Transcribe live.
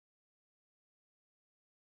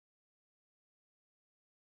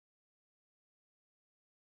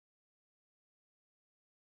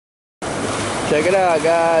Check it out,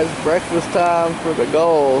 guys. Breakfast time for the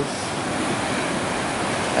gulls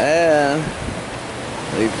and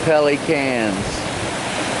the pelicans.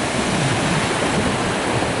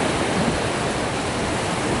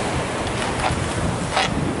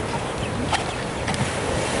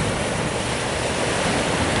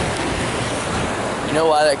 You know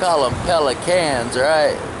why they call them pelicans,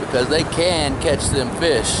 right? Because they can catch them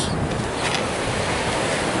fish.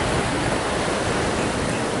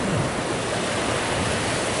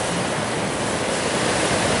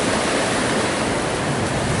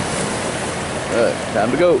 Time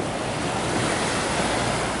to go.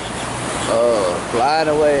 Oh, flying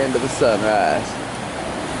away into the sunrise.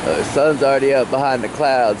 The sun's already up behind the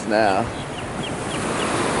clouds now.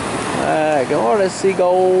 Alright, good morning,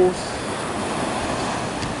 seagulls.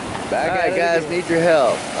 Alright, guys, need your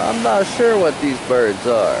help. I'm not sure what these birds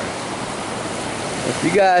are. If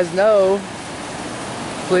you guys know,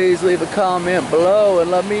 please leave a comment below and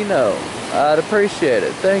let me know. I'd appreciate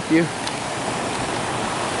it. Thank you.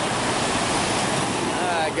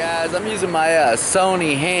 Guys, I'm using my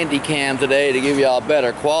Sony Handycam today to give y'all a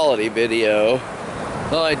better quality video.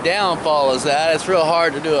 The only downfall is that it's real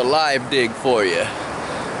hard to do a live dig for you.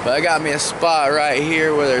 But I got me a spot right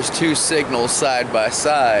here where there's two signals side by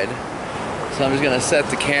side. So I'm just gonna set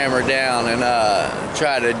the camera down and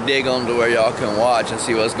try to dig them to where y'all can watch and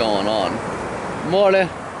see what's going on. Morning.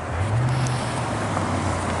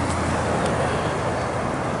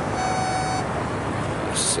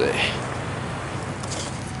 Let's see.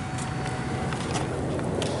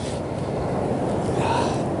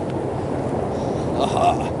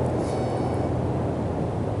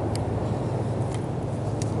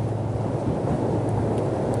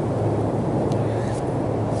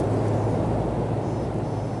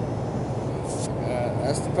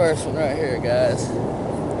 That's the first one right here, guys.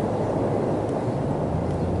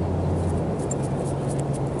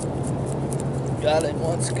 Got it in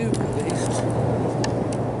one scoop at least.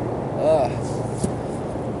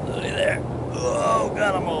 Look at there. Oh,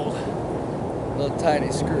 got him old. Little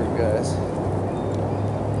tiny screw, guys.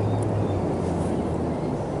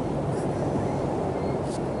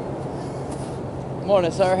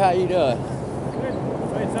 Morning, sir. How you doing? Good.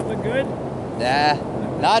 Find something good? Nah,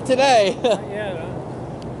 not today. Not yet, huh?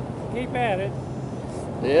 Keep at it.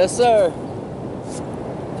 Yes, sir.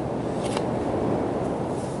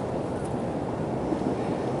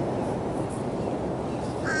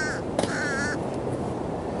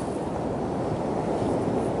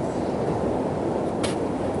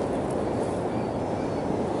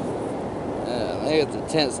 I think it's a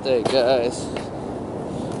tent stake, guys.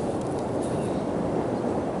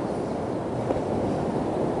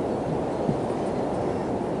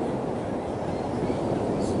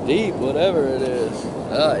 Deep, whatever it is.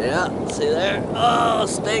 Oh yeah, see there? Oh,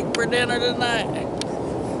 steak for dinner tonight.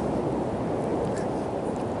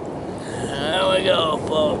 There we go,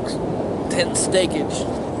 folks. Tent steakage.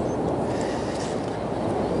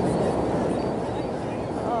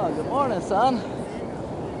 Oh, good morning, son.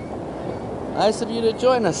 Nice of you to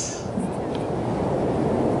join us.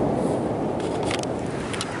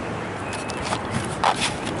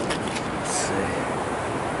 Let's see.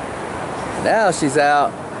 Now she's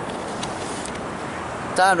out.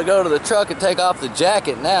 Time to go to the truck and take off the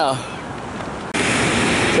jacket now.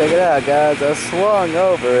 Check it out, guys. I swung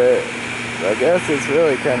over it. I guess it's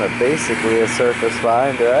really kind of basically a surface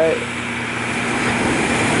find, right?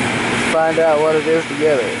 Let's find out what it is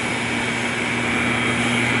together.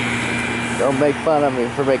 Don't make fun of me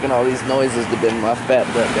for making all these noises to bend my fat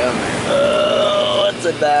butt down there. Oh, it's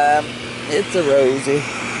a dime. It's a Rosie.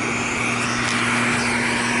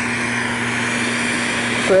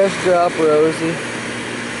 Fresh drop Rosie.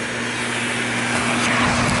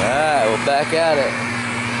 Alright, we're back at it.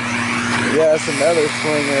 We got us another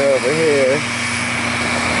swinger over here.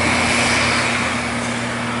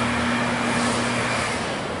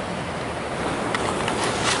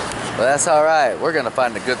 But that's alright, we're gonna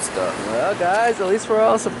find the good stuff. Well guys, at least we're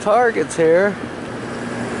on some targets here.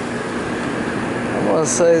 I'm gonna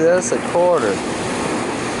say that's a quarter.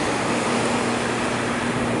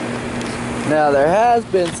 Now there has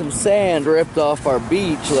been some sand ripped off our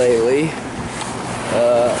beach lately.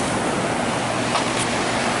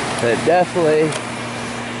 But definitely,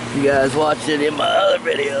 you guys watched it in my other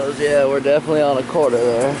videos, yeah, we're definitely on a quarter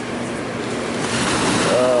there.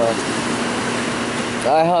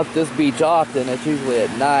 I hunt this beach often. It's usually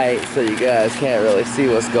at night, so you guys can't really see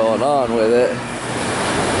what's going on with it.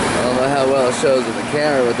 I don't know how well it shows in the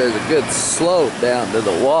camera, but there's a good slope down to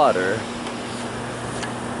the water.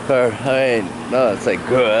 Or, I mean, no, it's like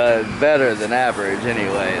good, better than average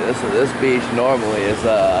anyway. This beach normally is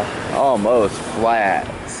almost flat,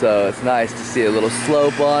 so it's nice to see a little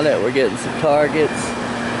slope on it. We're getting some targets.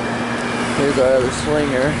 Here's our other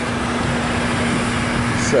swinger.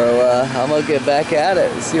 So I'm gonna get back at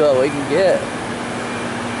it and see what we can get.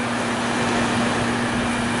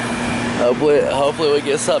 Hopefully we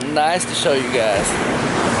get something nice to show you guys.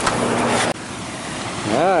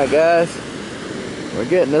 Alright guys, we're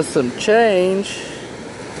getting us some change.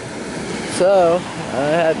 So, I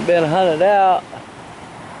hadn't been hunted out.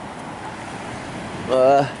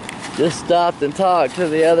 Just stopped and talked to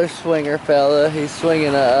the other swinger fella. He's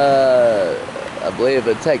swinging I believe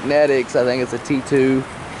a Technetics, I think it's a T2.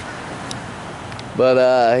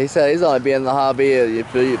 But he said he's only been in the hobby a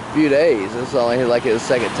few days. This is only like his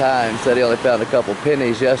second time. Said he only found a couple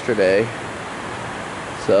pennies yesterday.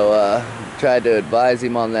 So tried to advise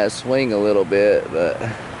him on that swing a little bit, but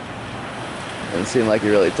didn't seem like he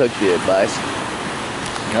really took the advice.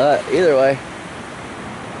 Either way,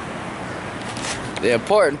 the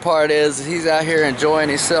important part is he's out here enjoying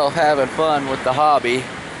himself, having fun with the hobby.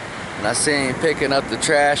 And I see him picking up the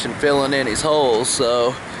trash and filling in his holes,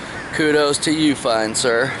 so kudos to you, fine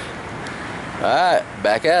sir. Alright,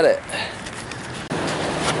 back at it.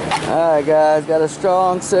 Alright guys, got a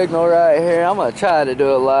strong signal right here. I'm going to try to do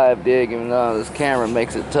a live dig even though this camera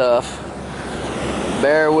makes it tough.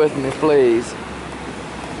 Bear with me please.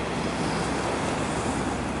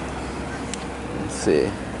 Let's see.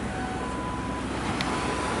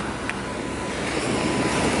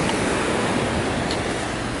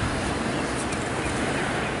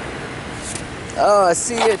 Oh, I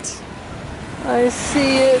see it. I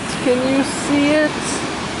see it. Can you see it?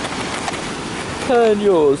 Can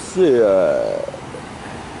you see it?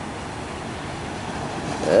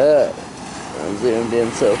 Yeah. I'm zoomed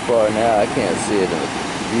in so far now I can't see it in the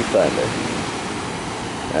viewfinder.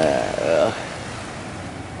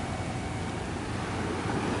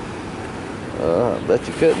 Well, I bet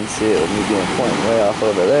you couldn't see it with me being pointing way off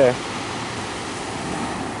over there.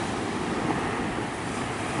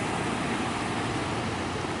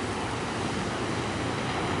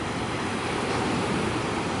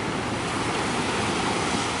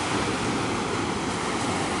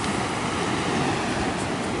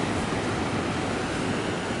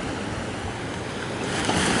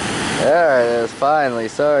 There it is, finally.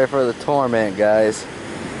 Sorry for the torment, guys.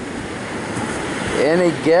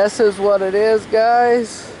 Any guesses what it is,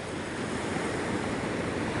 guys?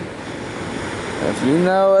 If you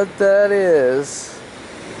know what that is,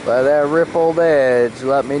 by that rippled edge,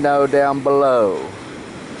 let me know down below.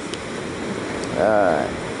 Alright.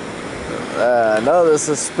 I know the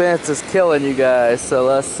suspense is killing you guys, so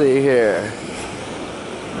let's see here.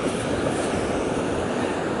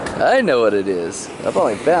 I know what it is. I've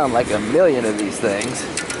only found like 1 million of these things.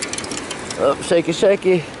 Oh, shaky,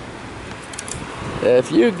 shaky.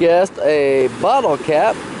 If you guessed a bottle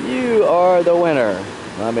cap, you are the winner.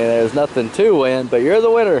 I mean, there's nothing to win, but you're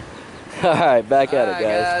the winner. Alright, back at it,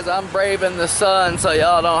 guys. I'm braving the sun so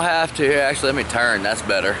y'all don't have to. Here, actually, let me turn. That's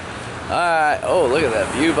better. Alright. Oh, look at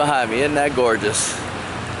that view behind me. Isn't that gorgeous?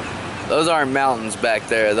 Those aren't mountains back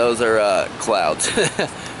there. Those are clouds.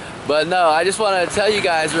 But no, I just wanted to tell you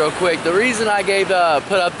guys real quick, the reason I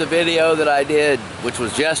put up the video that I did, which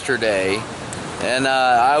was yesterday, and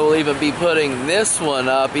I will even be putting this one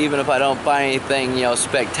up even if I don't find anything, you know,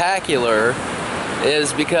 spectacular,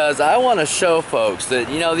 is because I want to show folks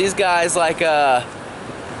that, you know, these guys like Ed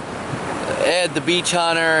the Beach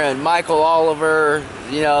Hunter and Michael Oliver,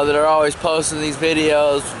 you know, that are always posting these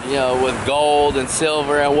videos, you know, with gold and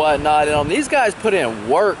silver and whatnot, and these guys put in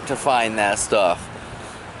work to find that stuff.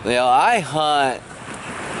 You know, I hunt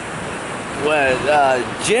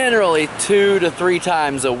generally 2 to 3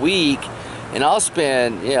 times a week, and I'll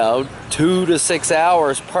spend, you know, 2 to 6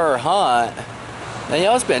 hours per hunt. And you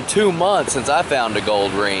know, it's been 2 months since I found a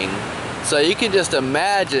gold ring. So you can just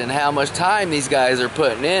imagine how much time these guys are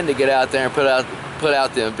putting in to get out there and put out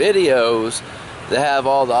them videos that have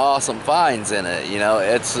all the awesome finds in it. You know,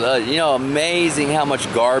 it's you know, amazing how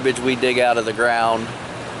much garbage we dig out of the ground.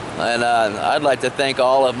 And I'd like to thank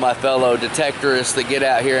all of my fellow detectorists that get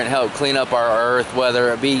out here and help clean up our earth,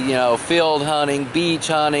 whether it be, you know, field hunting, beach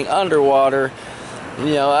hunting, underwater.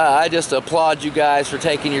 You know, I just applaud you guys for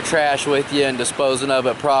taking your trash with you and disposing of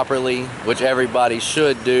it properly, which everybody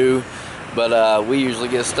should do. But we usually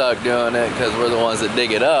get stuck doing it because we're the ones that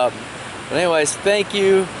dig it up. But anyways, thank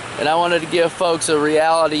you. And I wanted to give folks a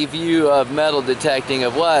reality view of metal detecting,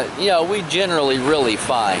 of what, you know, we generally really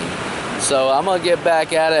find. So I'm going to get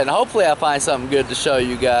back at it, and hopefully I find something good to show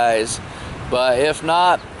you guys. But if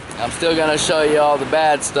not, I'm still gonna show you all the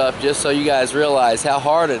bad stuff just so you guys realize how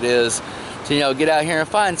hard it is to, you know, get out here and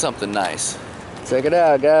find something nice. Check it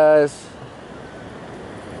out, guys.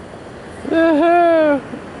 Woohoo!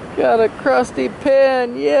 Got a crusty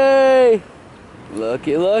pin, yay!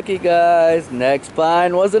 Looky, looky, guys. Next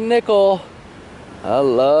find was a nickel. I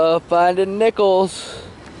love finding nickels.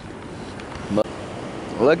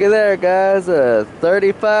 Looky there, guys, a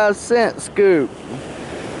 35-cent scoop.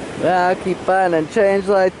 Now I keep finding change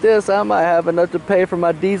like this, I might have enough to pay for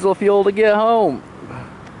my diesel fuel to get home.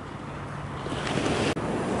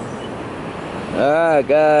 Alright,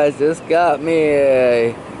 guys, this got me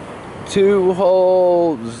a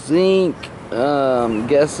 2-hole zinc,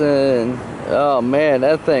 guessing, oh man,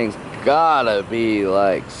 that thing's gotta be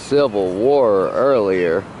like Civil War or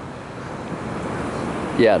earlier.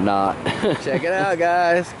 Yeah, not. Check it out,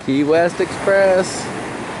 guys. Key West Express.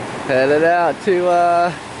 Headed out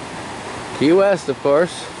to Key West, of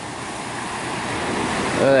course.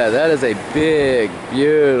 Look at that. That is a big,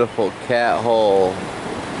 beautiful cat hole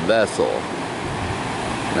vessel.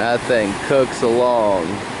 That thing cooks along.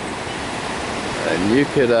 And you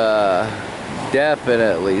could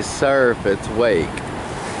definitely surf its wake.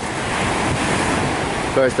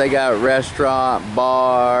 Of course, they got a restaurant,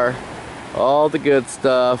 bar, all the good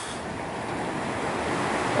stuff.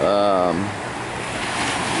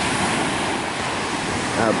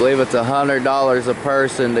 I believe it's $100 a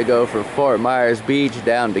person to go from Fort Myers Beach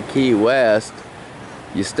down to Key West.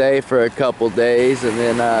 You stay for a couple days and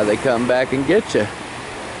then they come back and get you.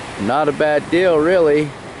 Not a bad deal, really,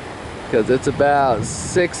 because it's about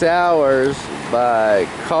 6 hours by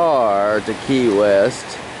car to Key West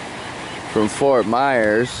from Fort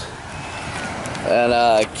Myers.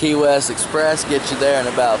 And Key West Express gets you there in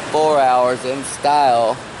about 4 hours in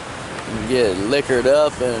style. You get liquored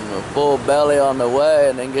up and a full belly on the way,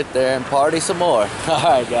 and then get there and party some more.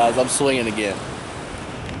 Alright, guys, I'm swinging again.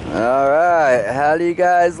 Alright, how do you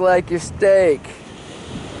guys like your steak?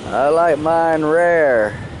 I like mine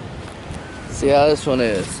rare. See how this one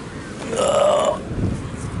is.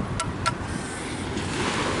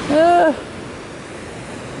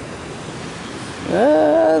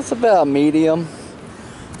 It's about medium.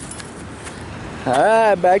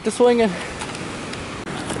 Alright, back to swinging.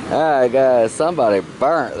 Alright, guys, somebody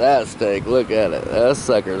burnt that steak. Look at it. That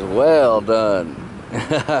sucker's well done.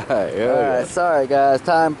 Alright, sorry guys,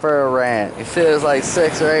 time for a rant. You see there's like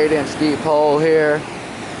 6 or 8 inch deep hole here.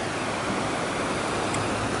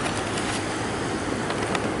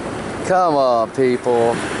 Come on,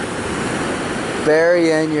 people.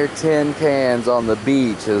 Burying your tin cans on the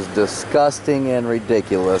beach is disgusting and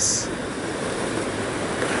ridiculous.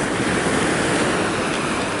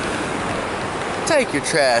 Take your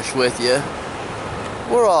trash with you.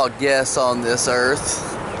 We're all guests on this earth.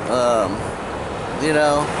 You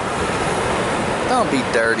know, don't be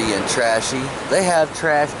dirty and trashy. They have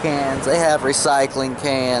trash cans, they have recycling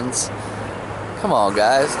cans. Come on,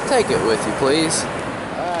 guys, take it with you, please.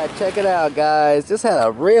 Alright, check it out, guys. This had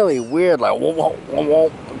a really weird, like, whoa, whoa, whoa,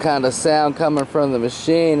 whoa, kind of sound coming from the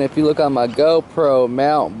machine. If you look on my GoPro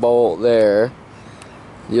mount bolt there,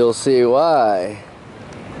 you'll see why.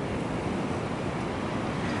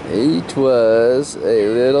 It was a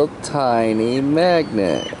little tiny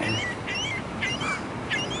magnet.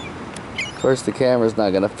 Of course, the camera's not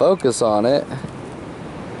going to focus on it.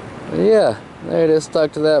 But yeah, there it is,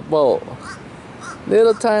 stuck to that bolt.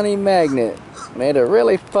 Little tiny magnet. Made a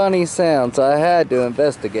really funny sound, so I had to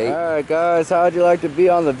investigate. Alright guys, how'd you like to be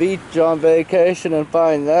on the beach on vacation and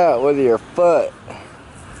find that with your foot?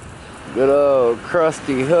 Good old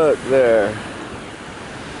crusty hook there.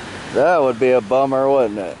 That would be a bummer,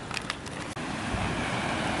 wouldn't it?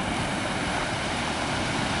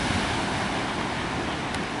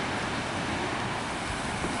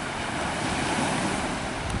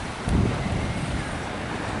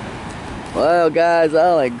 Well guys, I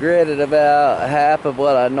only gridded about half of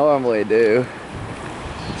what I normally do.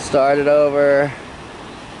 Started over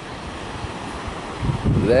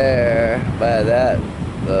there by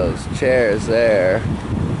those chairs there.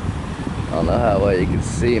 I don't know how well you can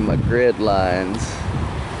see my grid lines.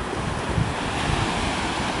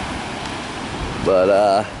 But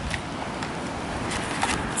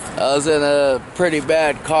I was in a pretty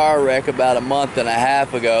bad car wreck about a month and a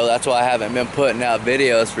half ago. That's why I haven't been putting out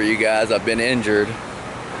videos for you guys. I've been injured.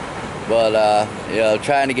 But, you know,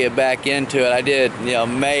 trying to get back into it. I did, you know,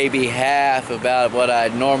 maybe half about what I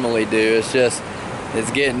normally do. It's just,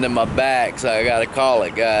 it's getting to my back, so I gotta call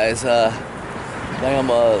it, guys. I think I'm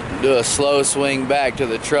gonna do a slow swing back to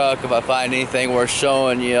the truck. If I find anything worth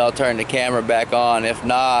showing you, I'll turn the camera back on. If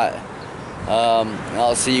not,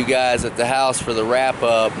 I'll see you guys at the house for the wrap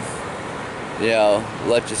up. You know,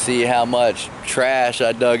 let you see how much trash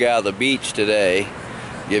I dug out of the beach today.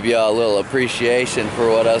 Give y'all a little appreciation for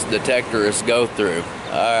what us detectorists go through.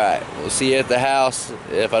 Alright, we'll see you at the house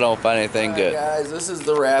if I don't find anything good. Guys, this is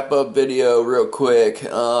the wrap up video real quick.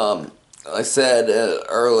 I said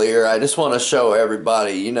earlier, I just want to show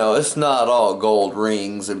everybody, you know, it's not all gold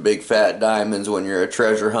rings and big fat diamonds when you're a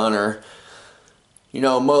treasure hunter. You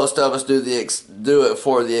know, most of us do it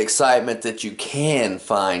for the excitement that you can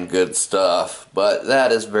find good stuff, but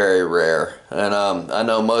that is very rare. And I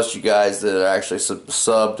know most of you guys that are actually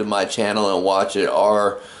sub to my channel and watch it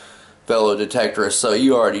are fellow detectorists, so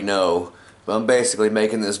you already know. But I'm basically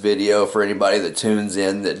making this video for anybody that tunes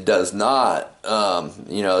in that does not,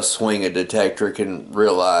 you know, swing a detector can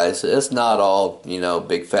realize it's not all, you know,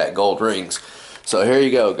 big fat gold rings. So here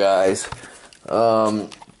you go, guys.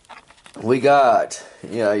 We got,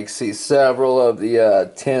 you know, you can see several of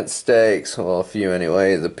the tent stakes, well, a few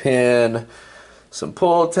anyway, the pin, some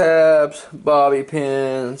pull tabs, bobby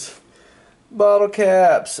pins, bottle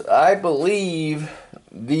caps. I believe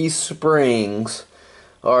these springs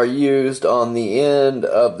are used on the end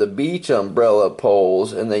of the beach umbrella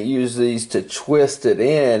poles, and they use these to twist it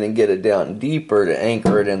in and get it down deeper to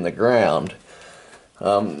anchor it in the ground.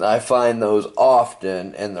 I find those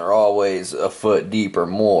often, and they're always a foot deep or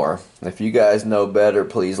more. If you guys know better,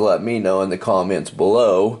 please let me know in the comments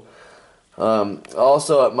below.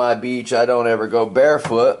 Also at my beach, I don't ever go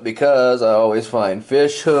barefoot because I always find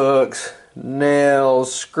fish hooks,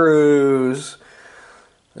 nails, screws.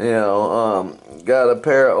 You know, got a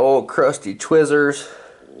pair of old crusty Twizzlers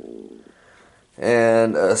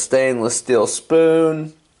and a stainless steel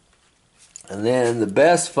spoon. And then the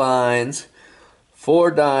best finds: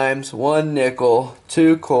 4 dimes, 1 nickel,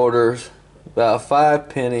 2 quarters, about 5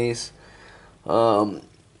 pennies, 1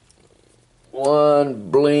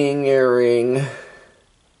 bling earring.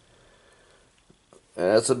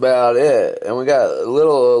 That's about it. And we got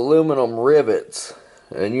little aluminum rivets.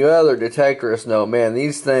 And you other detectorists know, man,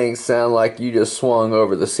 these things sound like you just swung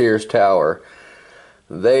over the Sears Tower.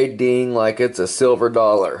 They ding like it's a silver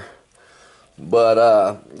dollar.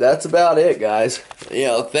 But that's about it, guys. You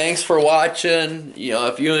know, thanks for watching. You know,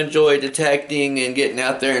 if you enjoy detecting and getting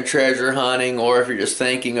out there and treasure hunting, or if you're just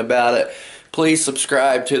thinking about it, please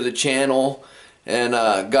subscribe to the channel. And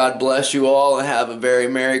God bless you all, and have a very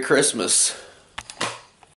Merry Christmas.